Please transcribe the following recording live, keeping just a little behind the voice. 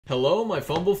Hello, my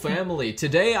Fumble family.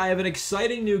 Today, I have an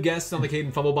exciting new guest on the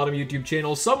Kaden Fumblebottom YouTube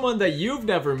channel, someone that you've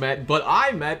never met, but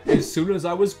I met as soon as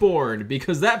I was born,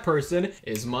 because that person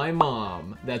is my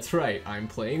mom. That's right, I'm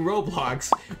playing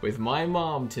Roblox with my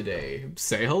mom today.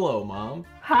 Say hello, Mom.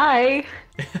 Hi.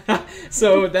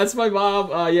 So, that's my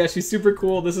mom. Yeah, she's super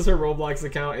cool. This is her Roblox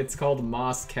account. It's called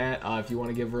Moss Cat. If you want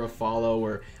to give her a follow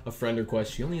or a friend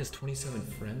request, she only has 27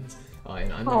 friends.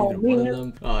 And I'm not even one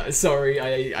of them. Sorry,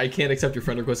 I can't accept your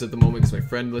friend request at the moment because my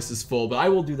friend list is full, but I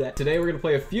will do that. Today we're going to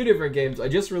play a few different games. I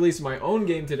just released my own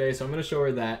game today, so I'm going to show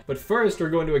her that. But first,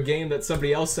 we're going to a game that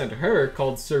somebody else sent her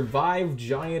called Survive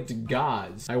Giant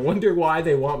Gauze. I wonder why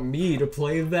they want me to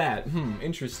play that.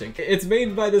 Interesting. It's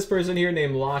made by this person here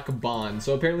named Lock Bond,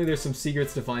 so apparently there's some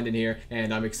secrets to find in here,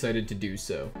 and I'm excited to do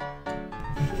so.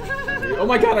 Oh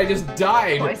my god, I just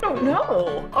died! Oh, I don't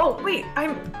know. Oh, wait,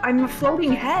 I'm a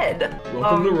floating head.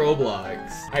 Welcome to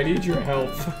Roblox. I need your help.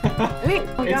 Wait,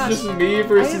 oh It's gosh. just me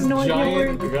versus no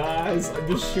giant guys. I'm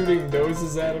just shooting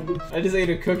noses at him. I just ate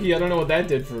a cookie. I don't know what that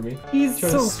did for me. He's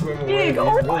Trying so to swim big. away.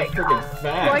 Oh He's my really god. freaking Do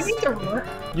I fast. need to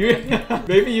run?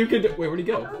 Maybe you could. Wait, where'd he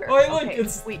go? Oh, hey, look, Okay,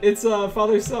 it's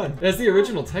father son. That's the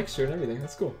original texture and everything.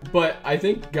 That's cool. But I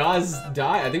think Gaz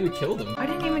died. I think we killed him. I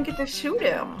didn't even get to shoot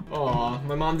him. Aw,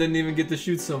 my mom didn't even get to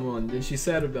shoot someone, and she's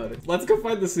sad about it. Let's go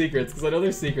find the secrets, because I know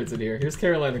there's secrets in here. Here's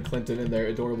Caroline and Clinton in their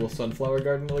adorable sunflower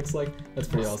garden, it looks like. That's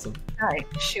pretty awesome. Alright,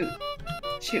 shoot.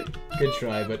 Shoot. Good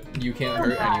try, but you can't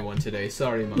hurt anyone today.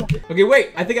 Sorry, Mom. Okay,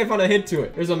 wait, I think I found a hint to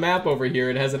it. There's a map over here.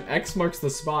 It has an X marks the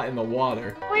spot in the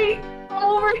water. Wait, I'm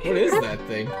over here. What is that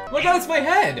thing? Oh my god, it's my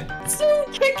head! Still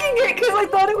kicking it because I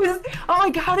thought it was. Oh my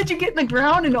god, did you get in the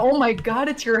ground? And oh my god,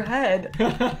 it's your head.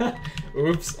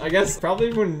 Oops. I guess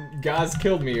probably when Gaz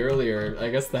killed me earlier, I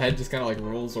guess the head just kind of like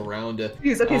rolls around it.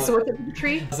 Okay, so what's in the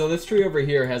tree? So this tree over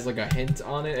here has like a hint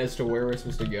on it as to where we're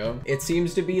supposed to go. It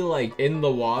seems to be like in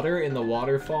the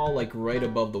waterfall, like right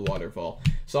above the waterfall.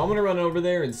 So I'm gonna run over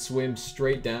there and swim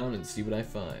straight down and see what I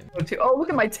find. Oh, look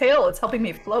at my tail. It's helping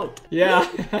me float. Yeah,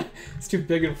 it's too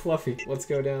big and fluffy. Let's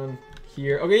go down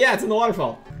here. Okay, yeah, it's in the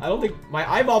waterfall. I don't think my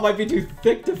eyeball might be too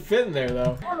thick to fit in there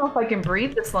though. I don't know if I can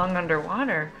breathe this long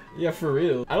underwater. Yeah, for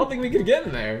real. I don't think we could get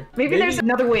in there. Maybe there's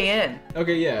another way in.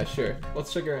 Okay, yeah, sure.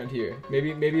 Let's check around here.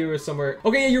 Maybe it was somewhere.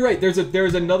 Okay, yeah, you're right. There's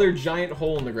another giant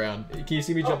hole in the ground. Can you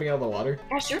see me jumping out of the water?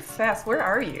 Gosh, you're fast. Where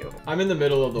are you? I'm in the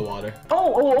middle of the water.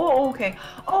 Oh, okay.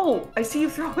 Oh, I see you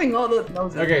throwing all the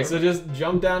noses. Okay, so just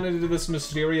jump down into this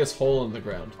mysterious hole in the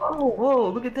ground. Oh,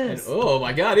 whoa, look at And this. oh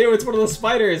my god, ew, it's one of the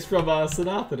spiders from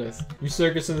Synoptimus. You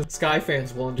Circus in the Sky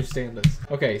fans will understand this.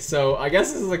 Okay, so I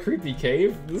guess this is a creepy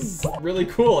cave. This is really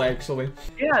cool, actually.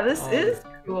 Yeah, this is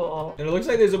cool. And it looks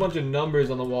like there's a bunch of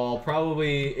numbers on the wall,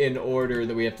 probably in order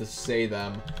that we have to say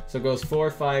them. So it goes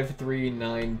 4, 5, 3,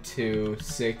 9, 2,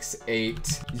 6,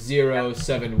 8, 0,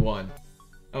 7, 1.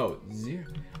 Oh, 0.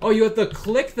 Oh, you have to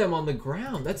click them on the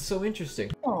ground. That's so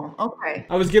interesting. Oh, okay.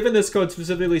 I was given this code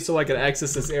specifically so I could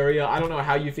access this area. I don't know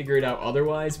how you figure it out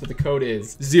otherwise, but the code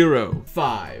is 0,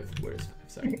 5. Where's 5?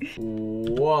 Sorry.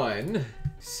 1,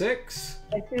 6.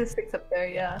 I see the 6 up there,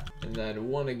 yeah. And then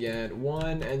 1 again.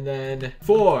 1 and then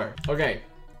 4. Okay.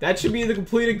 That should be the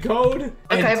completed code.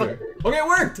 Okay, Enter. Okay, it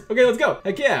worked. Okay, let's go.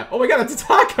 Heck yeah. Oh my god, it's a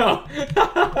taco.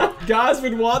 Gaz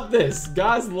would want this.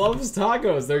 Gaz loves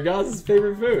tacos. They're Gaz's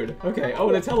favorite food. Okay, oh,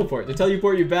 and a teleport. To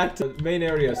teleport you back to the main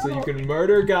area so you can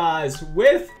murder Gaz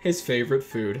with his favorite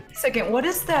food. Second, what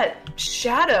is that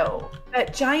shadow?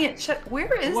 That giant shadow?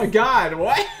 Where is? Oh my god,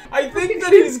 what? I think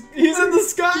that he's in the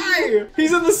sky.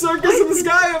 He's in the circus in the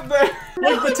sky up there.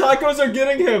 Like the tacos are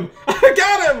getting him. I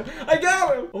got him. I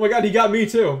got him. Oh my god, he got me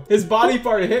too. His body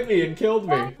part hit me and killed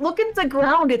me. Look at the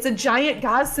ground. It's a giant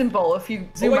God symbol if you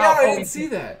zoom Oh my out. god, I didn't see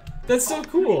that. That's so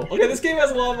cool. Okay, this game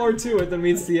has a lot more to it than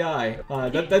meets the eye.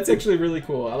 That's actually really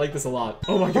cool. I like this a lot.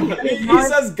 Oh my god. He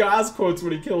says Gaz quotes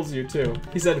when he kills you too.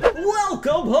 He said,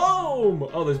 "Welcome home."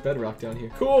 Oh, there's bedrock down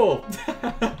here. Cool.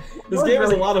 This game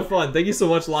is a lot of fun. Thank you so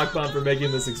much, Lockbon, for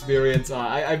making this experience.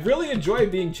 I really enjoy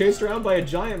being chased around by a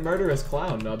giant murderous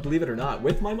clown, believe it or not,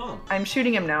 with my mom. I'm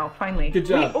shooting him now, finally. Good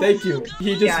job. Thank you.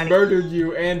 He just murdered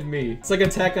you and me. It's like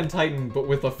Attack on Titan, but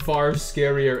with a far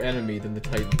scarier enemy than the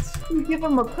Titans. You give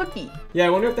him a cookie. Yeah, I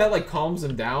wonder if that like calms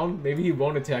him down. Maybe he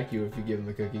won't attack you if you give him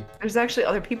the cookie. There's actually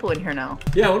other people in here now.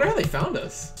 Yeah, I wonder how they found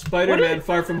us. Spider-Man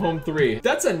Far From Home 3.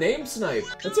 That's a name snipe.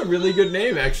 That's a really good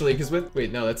name actually, because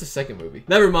wait, no, that's a second movie.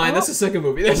 Never mind, that's a second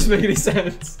movie. That doesn't make any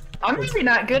sense. I'm really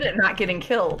not good at not getting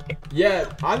killed.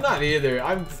 Yeah, I'm not either.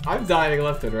 I'm dying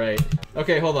left and right.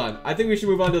 Okay, hold on. I think we should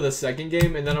move on to the second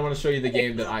game, and then I want to show you the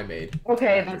game that I made.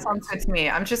 Okay, that sounds good to me.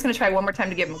 I'm just gonna try one more time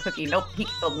to give him a cookie. Nope, he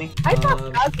killed me. I thought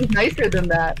Zack was nicer than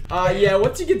that. Yeah,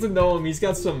 once you get to know him, he's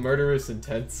got some murderous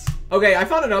intents. Okay, I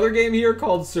found another game here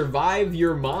called Survive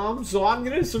Your Mom, so I'm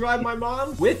gonna survive my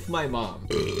mom with my mom.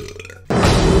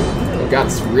 Oh god,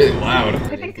 it's really loud.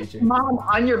 I think it's mom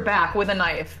on your back with a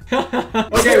knife.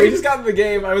 Okay, we just got in the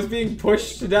game. I was being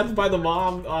pushed to death by the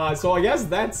mom, so I guess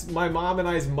that's my mom and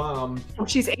I's mom. Oh,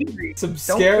 she's angry. Some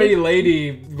scary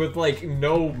lady with like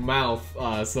no mouth,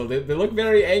 so they look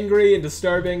very angry and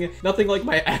disturbing. Nothing like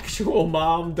my actual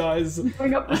mom does.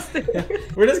 Going up the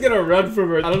stairs. We're just gonna run from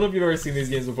her. I don't know if you've ever seen these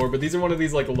games before, but these are one of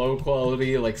these like low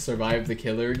quality, like survive the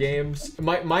killer games.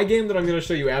 My game that I'm gonna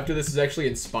show you after this is actually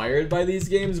inspired by these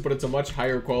games, but it's a much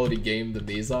higher quality game than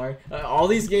these are. All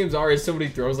these games are is somebody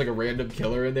throws like a random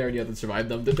killer in there and you have to survive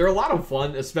them. They're a lot of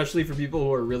fun, especially for people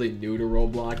who are really new to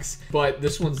Roblox, but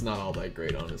this one's not all that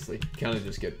great, honestly. You kind of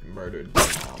just get murdered by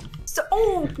mom. So,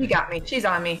 oh, you got me. She's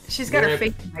on me. She's got her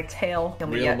face in my tail.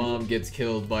 Real mom gets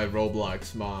killed by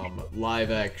Roblox mom.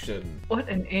 Live action. What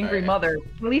an angry mother.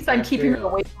 At least I'm keeping her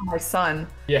away from my son.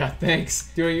 Yeah,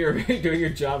 thanks. Doing your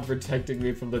job protecting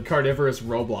me from the carnivorous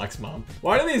Roblox mom.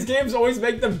 Why do these games always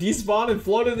make them despawn and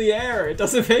float in the air? It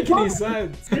doesn't make any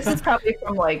sense. This is probably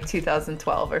from like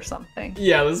 2012 or something.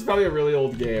 Yeah, this is probably a really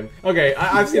old game. Okay,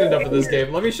 I've seen enough of this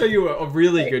game. Let me show you a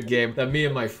really good game that me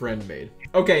and my friend made.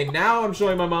 Okay, now I'm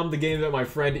showing my mom the game that my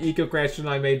friend EcoCrash and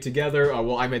I made together.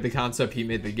 Well, I made the concept, he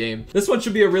made the game. This one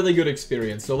should be a really good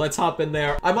experience, so let's hop in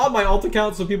there. I'm on my alt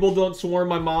account so people don't swarm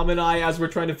my mom and I as we're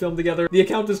trying to film together. The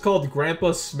account is called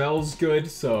Grandpa Smells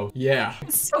Good, so yeah.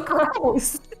 It's so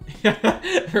gross.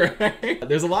 Right?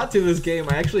 There's a lot to this game.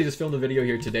 I actually just filmed a video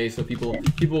here today, so people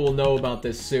will know about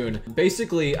this soon.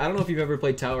 Basically, I don't know if you've ever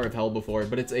played Tower of Hell before,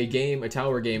 but it's a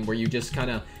tower game where you just kind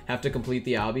of have to complete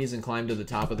the obbies and climb to the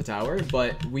top of the tower.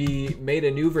 But we made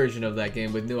a new version of that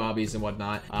game with new obbies and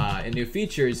whatnot, and new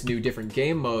features, new different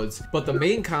game modes. But the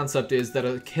main concept is that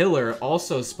a killer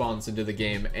also spawns into the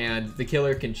game, and the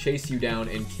killer can chase you down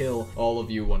and kill all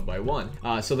of you one by one.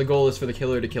 So the goal is for the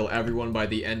killer to kill everyone by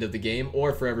the end of the game,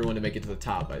 or for everyone to make it to the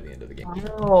top by the end of the game.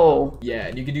 Oh. Yeah,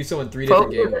 and you can do so in 3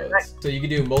 different game modes. So you can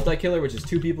do multi-killer, which is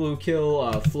 2 people who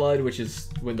kill, flood, which is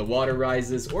when the water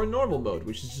rises, or normal mode,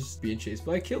 which is just being chased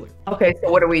by a killer. Okay,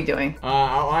 so what are we doing?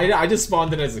 I just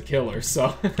spawned in as a killer,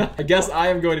 so I guess I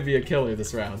am going to be a killer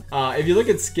this round. If you look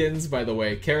at skins, by the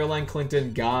way, Caroline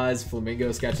Clinton, Gauze,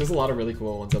 Flamingo Sketch, there's a lot of really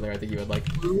cool ones on there I think you would like.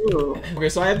 Ooh. Okay,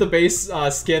 so I have the base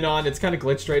skin on. It's kind of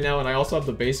glitched right now, and I also have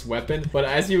the base weapon, but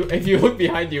if you look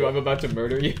behind you, I'm about to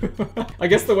murder you. I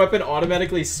guess the weapon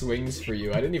automatically swings for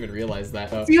you. I didn't even realize that.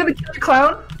 So you the killer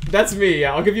clown? That's me.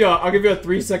 Yeah, I'll give you a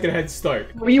 3-second head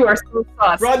start. Oh, you are so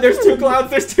sus. Run! There's 2 clowns.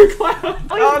 There's 2 clowns.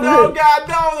 Oh no, God,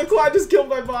 no! The clown just killed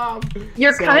my mom.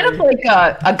 You're kind of like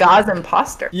a Gauze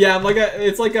imposter. Yeah,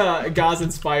 it's like a Gauze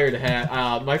inspired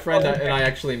hat. My friend and I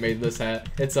actually made this hat.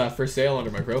 It's for sale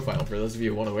under my profile for those of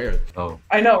you who want to wear it. Oh,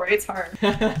 I know, right? It's hard.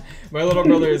 My little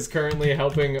brother is currently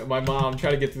helping my mom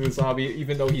try to get through this hobby,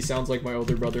 even though he sounds like my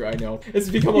older brother. I know. It's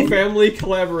become a family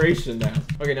collaboration now.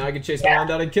 Okay, now I can chase my mom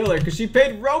down and kill her because she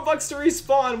paid Robux to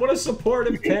respawn. What a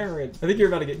supportive parent. I think you're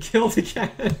about to get killed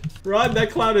again. Run,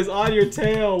 that clown is on your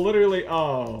tail. Literally.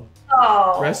 Oh.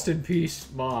 Oh. Rest in peace,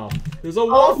 Mom. There's a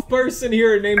wolf person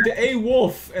here named A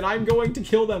Wolf, and I'm going to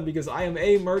kill them because I am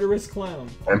a murderous clown.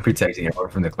 I'm protecting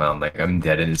everyone from the clown. Like, I'm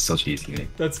dead and it's still chasing me.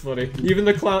 That's funny. Even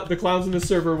the clowns in the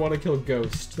server want to kill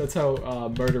Ghost. That's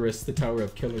how murderous the Tower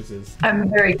of Killers is. I'm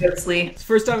very ghostly. It's the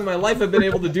first time in my life I've been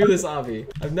able to do this obby.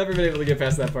 I've never been able to get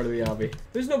past that part of the obby.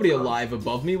 There's nobody alive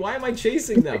above me. Why am I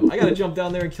chasing them? I gotta jump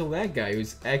down there and kill that guy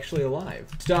who's actually alive.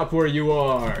 Stop where you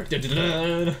are.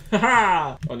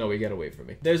 Oh no, we got away from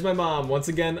me. There's my mom, once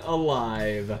again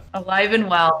alive. Alive and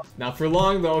well. Not for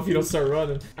long though, if you don't start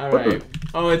running. Alright.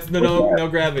 Oh, it's no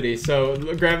gravity. So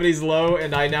gravity's low,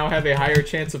 and I now have a higher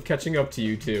chance of catching up to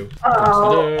you two.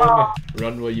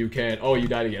 Run while you can. Oh, you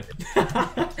died again.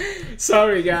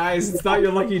 Sorry guys, it's not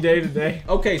your lucky day today.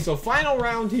 Okay, so final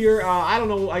round here. I don't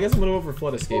know. I guess I'm gonna go for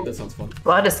Flood Escape. That sounds fun.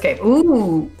 Flood Escape.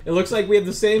 Ooh. It looks like we have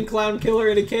the same clown killer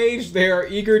in a cage. They are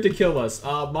eager to kill us.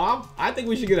 Mom, I think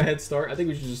we should get a head start. I think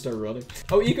we should just start running.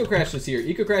 Oh, EcoCrash is here.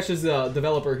 EcoCrash is the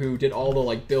developer who did all the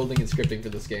like building and scripting for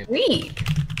this game. Sweet.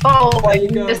 Oh, I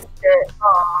missed it.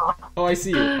 Aw. Oh, I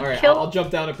see you. Alright, I'll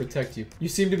jump down and protect you. You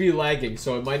seem to be lagging,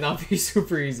 so it might not be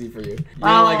super easy for you. You're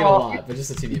not lagging a lot, but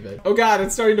just a teeny bit. Oh god,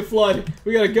 it's starting to flood.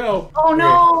 We gotta go. Oh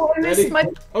no, I missed my...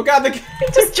 Oh god, He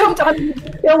just jumped on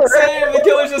the killer. Same, the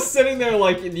killer's just sitting there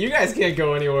like, you guys can't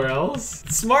go anywhere else.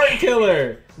 Smart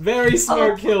killer. Very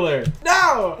smart killer.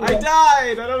 No! I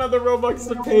died! I don't have the Robux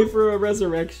to pay for a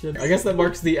resurrection. I guess that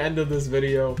marks the end of this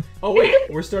video. Oh wait,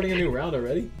 we're starting a new round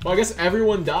already? Well, I guess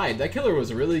everyone died. That killer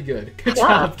was really good. Good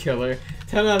job, killer.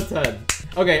 10 out of 10.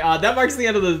 Okay, that marks the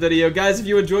end of the video. Guys, if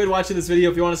you enjoyed watching this video,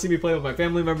 if you want to see me play with my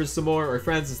family members some more, or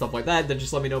friends and stuff like that, then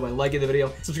just let me know by liking the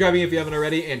video, subscribing if you haven't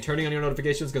already, and turning on your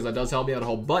notifications, because that does help me out a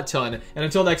whole butt ton. And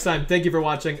until next time, thank you for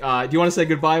watching. Do you want to say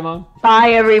goodbye, Mom?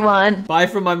 Bye, everyone. Bye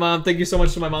from my mom. Thank you so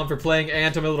much to my mom for playing,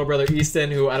 and to my little brother,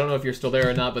 Easton, who I don't know if you're still there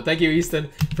or not, but thank you, Easton,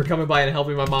 for coming by and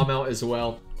helping my mom out as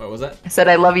well. What was that? I said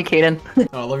I love you, Kaden.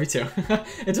 Oh, I love you too.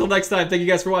 Until next time, thank you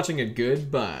guys for watching, and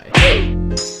goodbye.